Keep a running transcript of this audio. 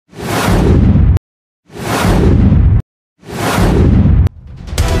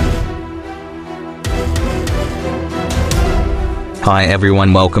Hi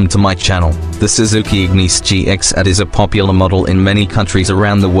everyone, welcome to my channel. The Suzuki Ignis GX is a popular model in many countries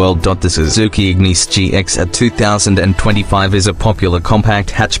around the world. The Suzuki Ignis GX 2025 is a popular compact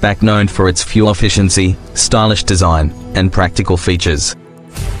hatchback known for its fuel efficiency, stylish design, and practical features.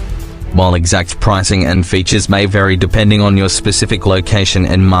 While exact pricing and features may vary depending on your specific location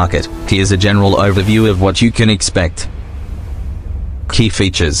and market, here's a general overview of what you can expect. Key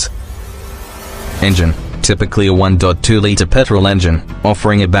features. Engine. Typically a 1.2-liter petrol engine,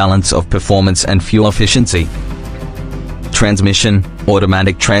 offering a balance of performance and fuel efficiency. Transmission.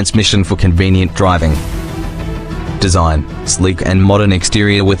 Automatic transmission for convenient driving. Design. Sleek and modern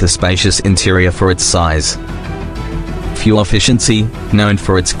exterior with a spacious interior for its size. Fuel efficiency. Known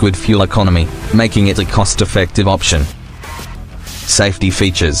for its good fuel economy, making it a cost-effective option. Safety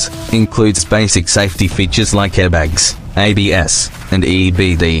features. Includes basic safety features like airbags, ABS, and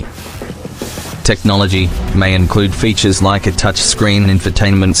EBD. Technology may include features like a touchscreen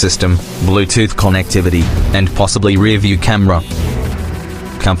infotainment system, Bluetooth connectivity, and possibly rear-view camera.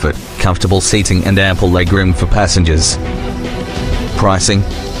 Comfort, comfortable seating and ample legroom for passengers. Pricing.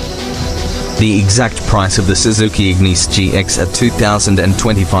 The exact price of the Suzuki Ignis GX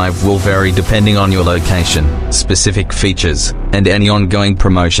 2025 will vary depending on your location, specific features, and any ongoing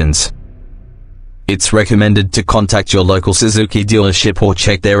promotions. It's recommended to contact your local Suzuki dealership or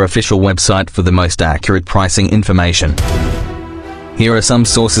check their official website for the most accurate pricing information. Here are some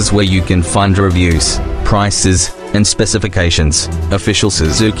sources where you can find reviews, prices, and specifications. Official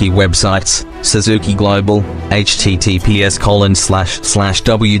Suzuki websites: Suzuki Global,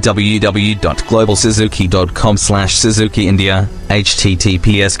 https://www.globalsuzuki.com/Suzuki India,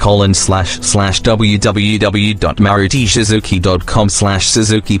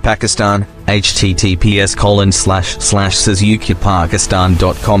 https://www.marutisuzuki.com/Suzuki Pakistan,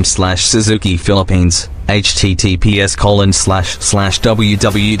 https://suzukipakistan.com/Suzuki Philippines,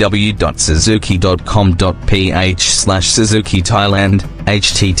 https://www.suzuki.com.ph/Suzuki Thailand,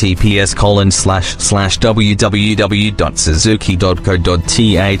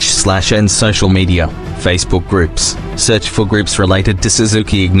 https://www.suzuki.co.th/n social media, Facebook groups. Search for groups related to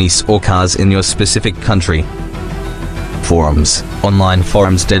Suzuki Ignis or cars in your specific country. Forums. Online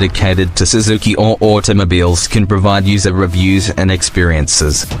forums dedicated to Suzuki or automobiles can provide user reviews and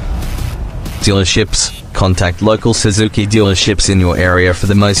experiences. Dealerships. Contact local Suzuki dealerships in your area for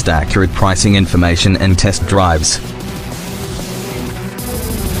the most accurate pricing information and test drives.